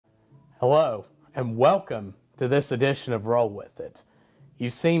Hello, and welcome to this edition of Roll With It.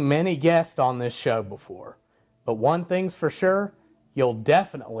 You've seen many guests on this show before, but one thing's for sure, you'll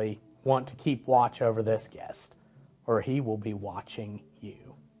definitely want to keep watch over this guest, or he will be watching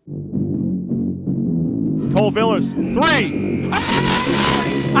you. Cole Villers, three!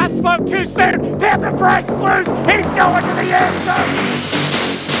 I spoke too soon! Pippen breaks loose! He's going to the end zone!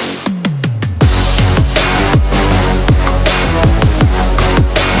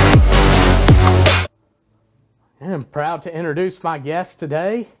 I'm proud to introduce my guest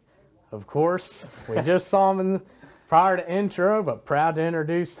today. Of course, we just saw him prior to intro, but proud to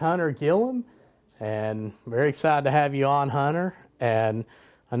introduce Hunter Gillum. And very excited to have you on, Hunter. And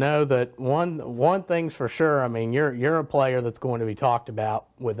I know that one thing's for sure, I mean, you're a player that's going to be talked about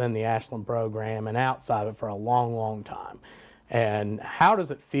within the Ashland program and outside of it for a long, long time. And how does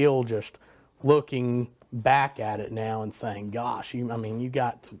it feel just looking back at it now and saying, gosh,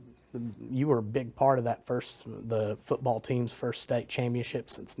 you were a big part of that the football team's first state championship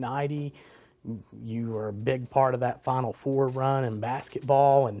since '90. You were a big part of that Final Four run in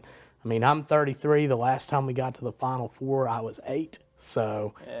basketball. And I mean, I'm 33. The last time we got to the Final Four, I was 8.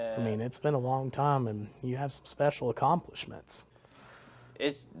 So, yeah. I mean, it's been a long time, and you have some special accomplishments.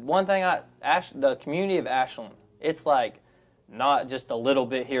 It's one thing, the community of Ashland, it's like not just a little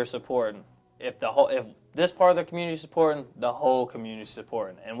bit here supporting. If this part of the community is supporting, the whole community is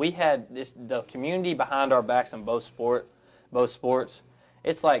supporting. And we had the community behind our backs in both sports.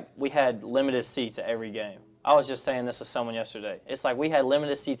 It's like we had limited seats at every game. I was just saying this to someone yesterday. It's like we had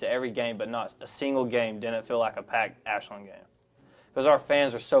limited seats at every game, but not a single game didn't feel like a packed Ashland game. Because our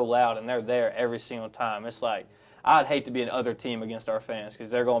fans are so loud and they're there every single time. It's like, I'd hate to be another team against our fans because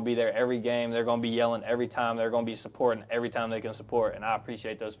they're going to be there every game. They're going to be yelling every time. They're going to be supporting every time they can support. And I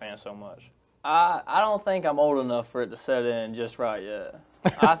appreciate those fans so much. I don't think I'm old enough for it to set in just right yet.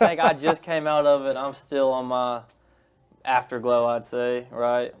 I think I just came out of it. I'm still on my afterglow, I'd say,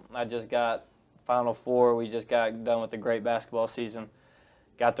 right? I just got Final Four. We just got done with a great basketball season.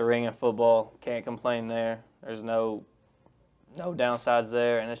 Got the ring in football. Can't complain there. There's no downsides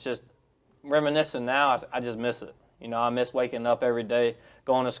there. And it's just reminiscing now. I just miss it. You know, I miss waking up every day,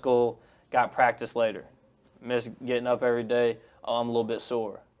 going to school, got practice later. Miss getting up every day. Oh, I'm a little bit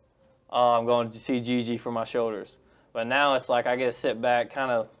sore. I'm going to see Gigi for my shoulders. But now it's like I get to sit back, kind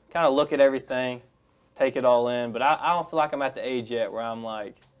of look at everything, take it all in. But I don't feel like I'm at the age yet where I'm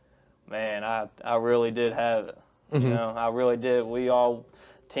like, man, I really did have it. Mm-hmm. You know, I really did. We all,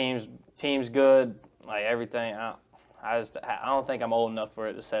 teams good, like everything. I don't think I'm old enough for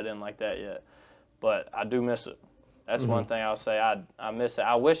it to set in like that yet. But I do miss it. That's one thing I'll say. I miss it.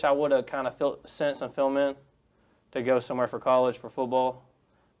 I wish I would have kind of sent some film in to go somewhere for college for football.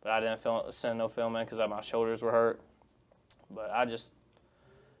 But I didn't send no film in because my shoulders were hurt. But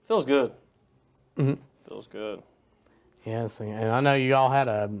feels good. Mm-hmm. Feels good. Yes, and I know you all had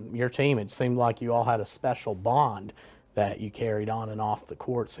your team, it seemed like you all had a special bond that you carried on and off the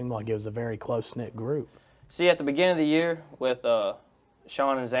court. It seemed like it was a very close-knit group. See, at the beginning of the year with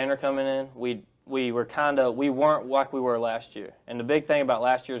Sean and Xander coming in, we weren't like we were last year. And the big thing about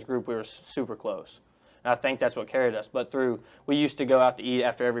last year's group, we were super close. And I think that's what carried us. But we used to go out to eat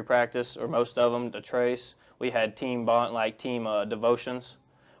after every practice, or most of them, to trace. We had team devotions.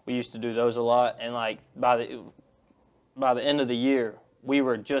 We used to do those a lot. And like by the end of the year, we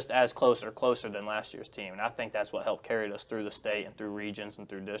were just as close or closer than last year's team. And I think that's what helped carry us through the state and through regions and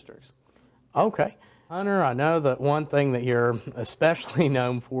through districts. Okay. Hunter, I know that one thing that you're especially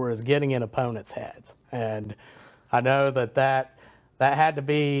known for is getting in opponents' heads. And I know that had to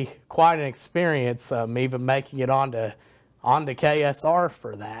be quite an experience, even making it onto KSR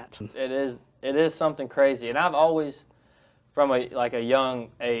for that. It is something crazy, and I've always, from a young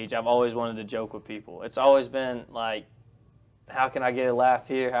age, I've always wanted to joke with people. It's always been like, how can I get a laugh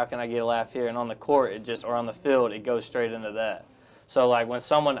here? How can I get a laugh here? And on the court, or on the field, it goes straight into that. So like when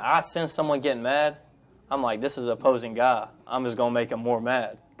I sense someone getting mad, I'm like, this is an opposing guy. I'm just gonna make him more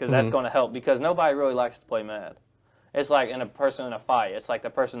mad because that's gonna help, because nobody really likes to play mad. It's like in a fight. It's like the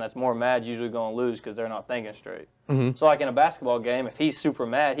person that's more mad usually going to lose because they're not thinking straight. Mm-hmm. So like in a basketball game, if he's super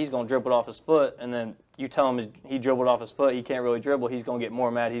mad, he's going to dribble it off his foot, and then you tell him he dribbled off his foot, he can't really dribble, he's going to get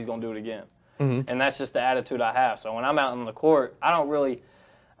more mad, he's going to do it again. Mm-hmm. And that's just the attitude I have. So when I'm out on the court,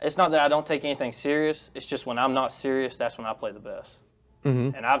 it's not that I don't take anything serious, it's just when I'm not serious, that's when I play the best.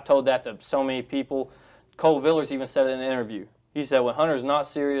 Mm-hmm. And I've told that to so many people. Cole Villers even said it in an interview. He said when Hunter's not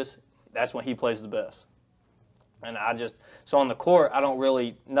serious, that's when he plays the best. And so on the court,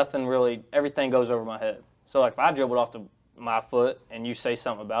 everything goes over my head. So like if I dribbled off my foot and you say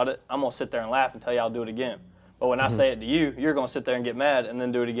something about it, I'm going to sit there and laugh and tell you I'll do it again. But when I say it to you, you're going to sit there and get mad and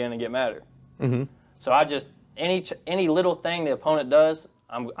then do it again and get madder. So I just, any little thing the opponent does,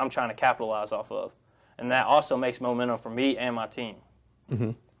 I'm trying to capitalize off of. And that also makes momentum for me and my team.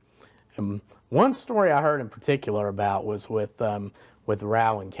 One story I heard in particular about was with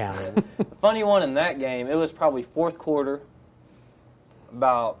Rowland County. The funny one in that game, it was probably fourth quarter,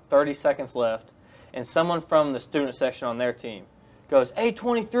 about 30 seconds left, and someone from the student section on their team goes, "Hey,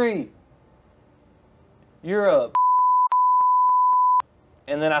 23, you're a."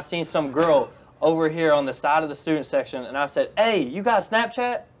 And then I seen some girl over here on the side of the student section, and I said, "Hey, you got a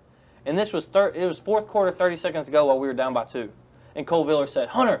Snapchat?" And this was it was fourth quarter, 30 seconds ago while we were down by 2. And Cole Villers said,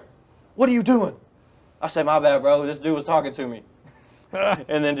 "Hunter, what are you doing?" I said, "My bad, bro. This dude was talking to me."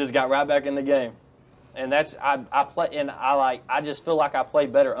 And then just got right back in the game. And that's I play, and I just feel like I play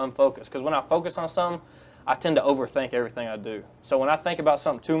better unfocused, because when I focus on something, I tend to overthink everything I do. So when I think about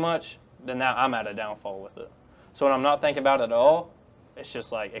something too much, then now I'm at a downfall with it. So when I'm not thinking about it at all, it's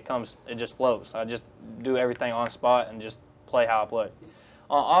just like it just flows. I just do everything on spot and just play how I play.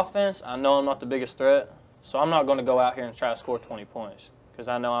 On offense, I know I'm not the biggest threat, so I'm not going to go out here and try to score 20 points, because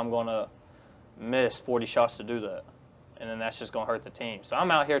I know I'm going to miss 40 shots to do that. And then that's just going to hurt the team. So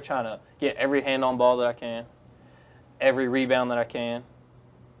I'm out here trying to get every hand-on ball that I can, every rebound that I can.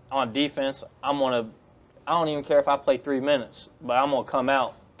 On defense, I don't even care if I play 3 minutes, but I'm going to come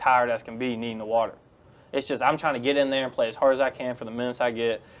out tired as can be, needing the water. It's just I'm trying to get in there and play as hard as I can for the minutes I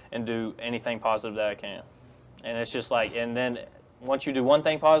get and do anything positive that I can. And it's just like, and then once you do one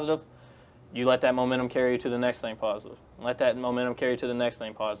thing positive, you let that momentum carry you to the next thing positive. Let that momentum carry you to the next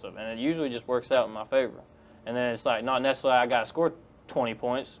thing positive. And it usually just works out in my favor. And then it's like, not necessarily I got to score 20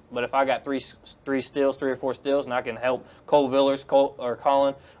 points, but if I got three or four steals, and I can help Cole Villers, or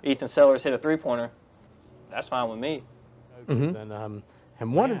Colin, Ethan Sellers hit a three-pointer, that's fine with me.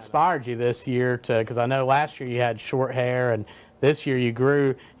 And what inspired you this year to, because I know last year you had short hair, and this year you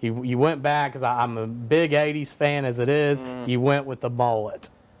grew, you went back, because I'm a big 80s fan as it is, you went with the mullet.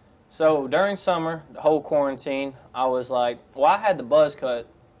 So during summer, the whole quarantine, I was like, well, I had the buzz cut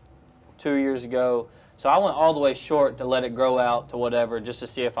 2 years ago, so I went all the way short to let it grow out to whatever, just to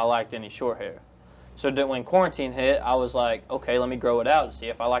see if I liked any short hair. So when quarantine hit, I was like, okay, let me grow it out to see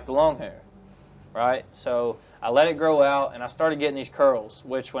if I like the long hair, right? So I let it grow out, and I started getting these curls,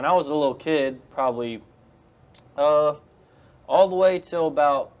 which when I was a little kid, probably all the way till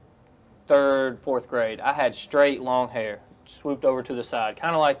about 3rd, 4th grade, I had straight long hair, swooped over to the side,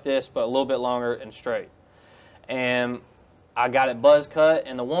 kind of like this, but a little bit longer and straight. And I got it buzz cut,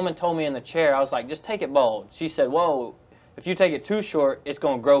 and the woman told me in the chair, I was like, just take it bald. She said, whoa, if you take it too short, it's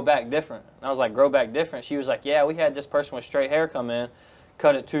going to grow back different. And I was like, grow back different? She was like, yeah, we had this person with straight hair come in,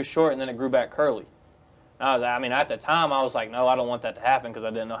 cut it too short, and then it grew back curly. And I mean, at the time, I was like, no, I don't want that to happen, because I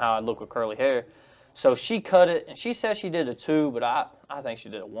didn't know how I'd look with curly hair. So she cut it, and she said she did a 2, but I think she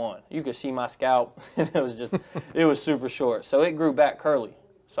did a 1. You could see my scalp, and it was just, it was super short. So it grew back curly.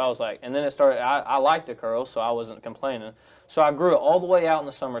 So I was like, and then it started, I liked the curls, so I wasn't complaining. So I grew it all the way out in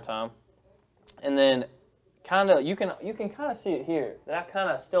the summertime. And then kind of, you can kind of see it here, that I kind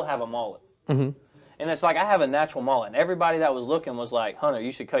of still have a mullet. And it's like I have a natural mullet. And everybody that was looking was like, Hunter,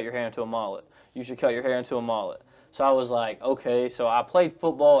 you should cut your hair into a mullet. You should cut your hair into a mullet. So I was like, okay. So I played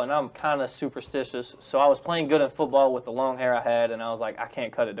football, and I'm kind of superstitious. So I was playing good in football with the long hair I had, and I was like, I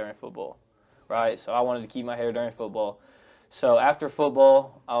can't cut it during football, right? So I wanted to keep my hair during football. So after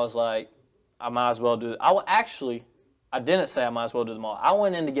football, I was like, I might as well do it. I didn't say I might as well do the mullet. I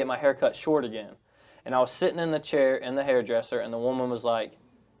went in to get my hair cut short again. And I was sitting in the chair in the hairdresser, and the woman was like,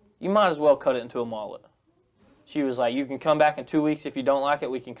 you might as well cut it into a mullet. She was like, you can come back in 2 weeks if you don't like it.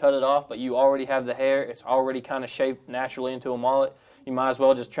 We can cut it off, but you already have the hair. It's already kind of shaped naturally into a mullet. You might as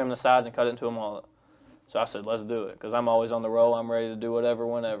well just trim the sides and cut it into a mullet. So I said, let's do it, because I'm always on the roll. I'm ready to do whatever,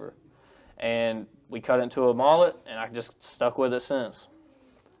 whenever. And we cut it into a mullet, and I just stuck with it since.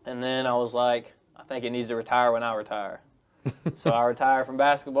 And then I was like, I think it needs to retire when I retire. So I retired from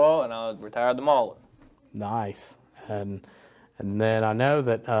basketball, and I retired the mullet. Nice. And then I know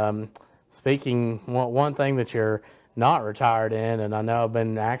that one thing that you're not retired in, and I know I've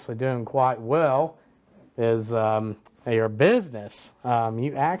been actually doing quite well, is your business.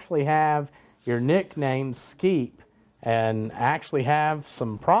 You actually have your nickname Skeep, and actually have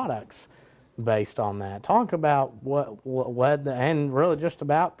some products based on that. Talk about what and really just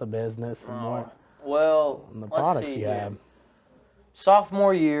about the business and the products you have.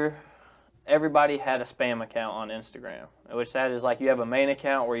 Sophomore year, everybody had a spam account on Instagram, which that is like you have a main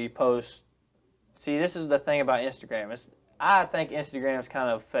account where you post. See, this is the thing about Instagram. I think Instagram's kind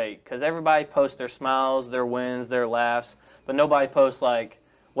of fake, because everybody posts their smiles, their wins, their laughs, but nobody posts like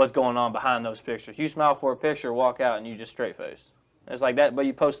what's going on behind those pictures. You smile for a picture, walk out, and you just straight face. It's like that, but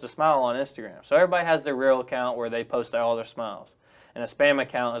you post a smile on Instagram. So everybody has their real account where they post all their smiles. And a spam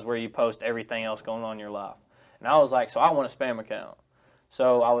account is where you post everything else going on in your life. And I was like, so I want a spam account.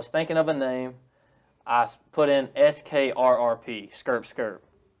 So I was thinking of a name. I put in SKRRP, Skirp Skirp.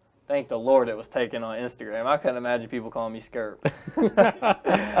 Thank the Lord it was taken on Instagram. I couldn't imagine people calling me Skirp.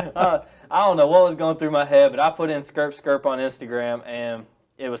 I don't know what was going through my head, but I put in Skirp Skirp on Instagram, and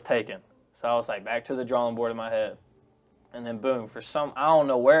it was taken. So I was like, back to the drawing board in my head. And then boom, I don't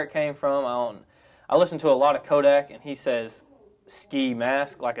know where it came from. I listened to a lot of Kodak, and he says ski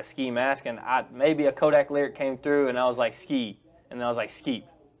mask, like a ski mask, and maybe a Kodak lyric came through, and I was like ski, and then I was like Skeep.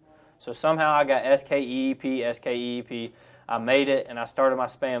 So somehow I got SKEEP, SKEEP. I made it, and I started my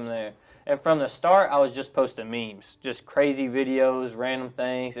spam there. And from the start, I was just posting memes, just crazy videos, random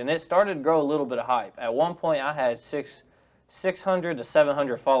things, and it started to grow a little bit of hype. At one point, I had 600 to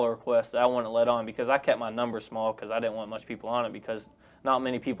 700 follow requests that I wouldn't let on because I kept my numbers small because I didn't want much people on it because not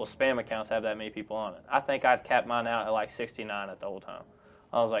many people's spam accounts have that many people on it. I think I'd capped mine out at like 69 at the whole time.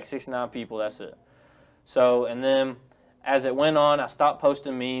 I was like 69 people, that's it. So, and then as it went on, I stopped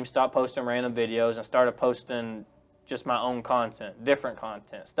posting memes, stopped posting random videos, and started posting just my own content, different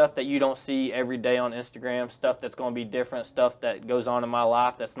content, stuff that you don't see every day on Instagram, stuff that's going to be different, stuff that goes on in my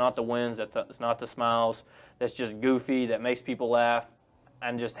life that's not the wins, that's not the smiles, that's just goofy, that makes people laugh,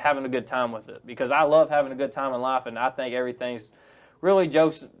 and just having a good time with it. Because I love having a good time in life, and I think everything's really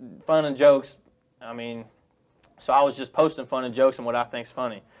jokes, fun and jokes. I mean, so I was just posting fun and jokes and what I think's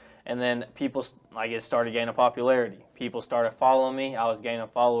funny. And then people, like, it started gaining popularity. People started following me. I was gaining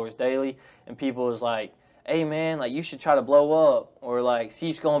followers daily, and people was like, hey man, like you should try to blow up, or like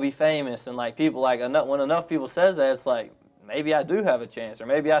Skeep's gonna be famous, and like people like when enough people says that, it's like maybe I do have a chance, or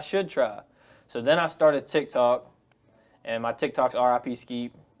maybe I should try. So then I started TikTok, and my TikTok's RIP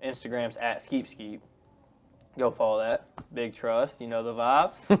Skeep, Instagram's at Skeep Skeep. Go follow that. Big trust, you know the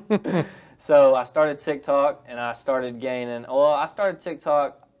vibes. So I started TikTok, and I started gaining. Well, I started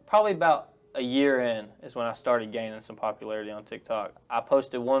TikTok probably about a year in is when I started gaining some popularity on TikTok. I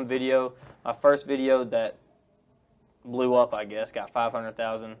posted one video, my first video that blew up, I guess, got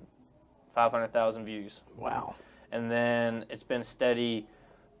 500,000 views. Wow. And then it's been steady.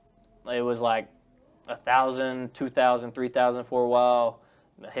 It was like 1,000, 2,000, 3,000 for a while.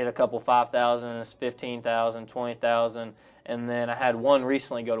 I hit a couple 5,000, it's 15,000, 20,000. And then I had one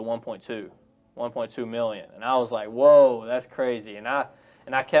recently go to 1.2 million. And I was like, whoa, that's crazy. And I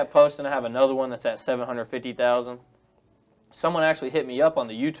kept posting. I have another one that's at 750,000. Someone actually hit me up on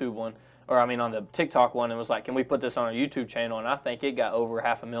the YouTube one, or I mean on the TikTok one, and was like, can we put this on our YouTube channel? And I think it got over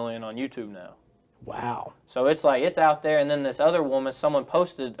 500,000 on YouTube now. Wow. So it's like, it's out there. And then this other woman, someone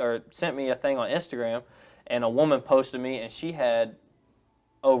posted or sent me a thing on Instagram, and a woman posted me, and she had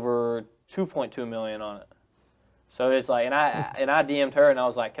over 2.2 million on it. So it's like, and I DM'd her, and I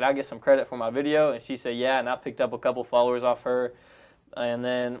was like, can I get some credit for my video? And she said, yeah, and I picked up a couple followers off her. And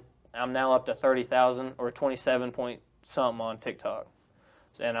then I'm now up to 30,000 or 27 point something on TikTok,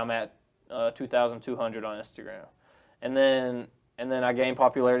 and I'm at 2,200 on Instagram. And then I gained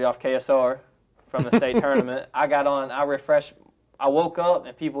popularity off KSR from the state tournament. I got on, I refreshed, I woke up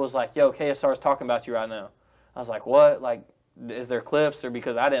and people was like, yo, KSR's talking about you right now. I was like, what? Like, is there clips? Or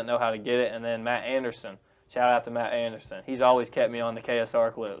because I didn't know how to get it. And then Matt Anderson, shout out to Matt Anderson. He's always kept me on the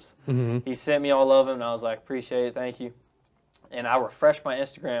KSR clips. Mm-hmm. He sent me all of them, and I was like, appreciate it, thank you. And I refreshed my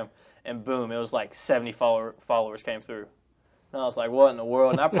Instagram, and boom, it was like 70 followers came through. And I was like, what in the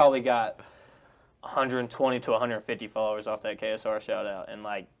world? And I probably got 120 to 150 followers off that KSR shout out in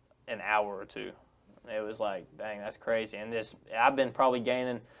like an hour or two. It was like, dang, that's crazy. And I've been probably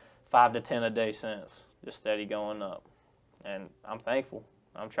gaining 5 to 10 a day since, just steady going up. And I'm thankful.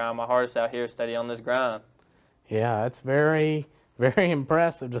 I'm trying my hardest out here, steady on this grind. Yeah, it's very, very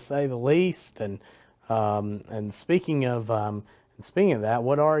impressive to say the least. And speaking of that,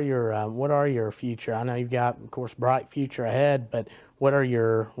 what are your future? I know you've got, of course, bright future ahead, but what are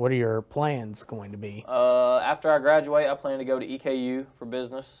your plans going to be? After I graduate, I plan to go to EKU for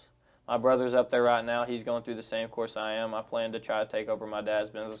business. My brother's up there right now. He's going through the same course I am. I plan to try to take over my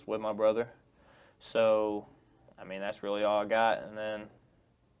dad's business with my brother. So, I mean, that's really all I got. And then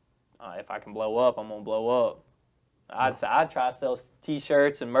if I can blow up, I'm gonna blow up. I'd try to sell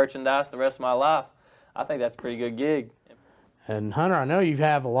T-shirts and merchandise the rest of my life. I think that's a pretty good gig. And Hunter, I know you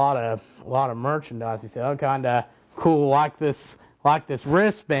have a lot of merchandise. You said, oh, kind of cool, like this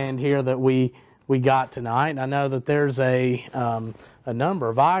wristband here that we got tonight. I know that there's a number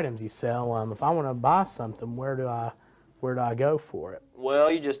of items you sell. If I want to buy something, where do I go for it?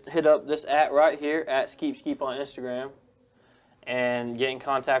 Well, you just hit up this @ right here, @SkeepSkeep on Instagram, and get in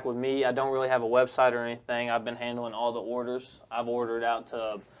contact with me. I don't really have a website or anything. I've been handling all the orders. I've ordered out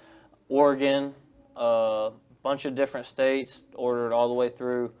to Oregon, a bunch of different states, ordered all the way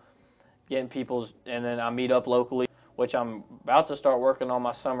through, getting people's, and then I meet up locally, which I'm about to start working on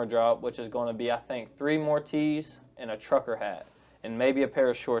my summer drop, which is going to be, I think, 3 more tees and a trucker hat, and maybe a pair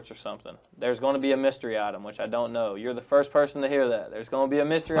of shorts or something. There's going to be a mystery item, which I don't know. You're the first person to hear that. There's going to be a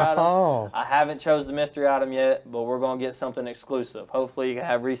mystery item. Oh. I haven't chose the mystery item yet, but we're going to get something exclusive. Hopefully you can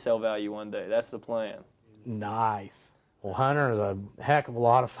have resale value one day. That's the plan. Nice. Well, Hunter, it was a heck of a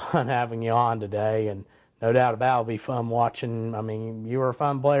lot of fun having you on today, and no doubt about it, it'll be fun watching. I mean, you were a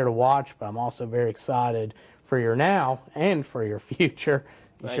fun player to watch, but I'm also very excited for your now and for your future.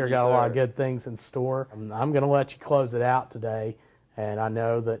 You Thank sure you, got a lot sir. of good things in store. I'm going to let you close it out today, and I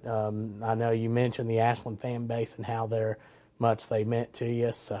know that I know you mentioned the Ashland fan base and how much they meant to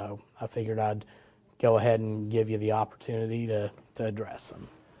you, so I figured I'd go ahead and give you the opportunity to address them.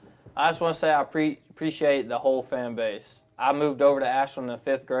 I just want to say I appreciate the whole fan base. I moved over to Ashland in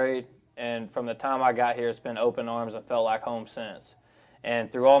 5th grade, and from the time I got here, it's been open arms and felt like home since.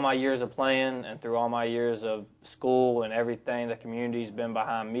 And through all my years of playing and through all my years of school and everything, the community's been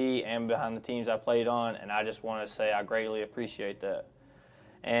behind me and behind the teams I played on, and I just want to say I greatly appreciate that.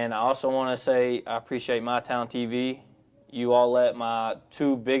 And I also want to say I appreciate My Town TV. You all let my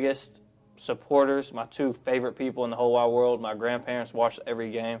 2 biggest supporters, my 2 favorite people in the whole wide world, my grandparents, watch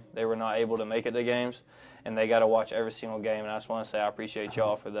every game. They were not able to make it to games, and they got to watch every single game, and I just want to say I appreciate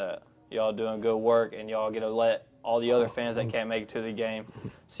y'all for that. Y'all doing good work, and y'all get to let all the other fans that can't make it to the game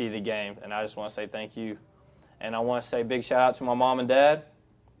see the game, and I just want to say thank you. And I want to say big shout out to my mom and dad.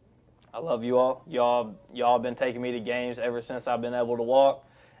 I love you all. Y'all been taking me to games ever since I've been able to walk,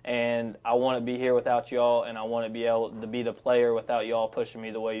 and I want to be here without y'all, and I want to be able to be the player without y'all pushing me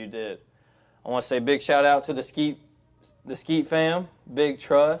the way you did. I want to say big shout out to the Skeep fam, big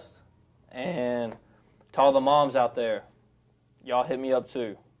trust, and to all the moms out there. Y'all hit me up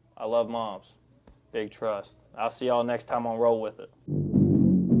too. I love moms. Big trust. I'll see y'all next time on Roll With It.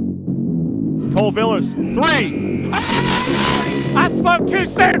 Cole Villers, 3. I spoke too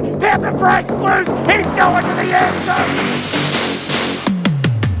soon. Pip and breaks loose. He's going to the end zone.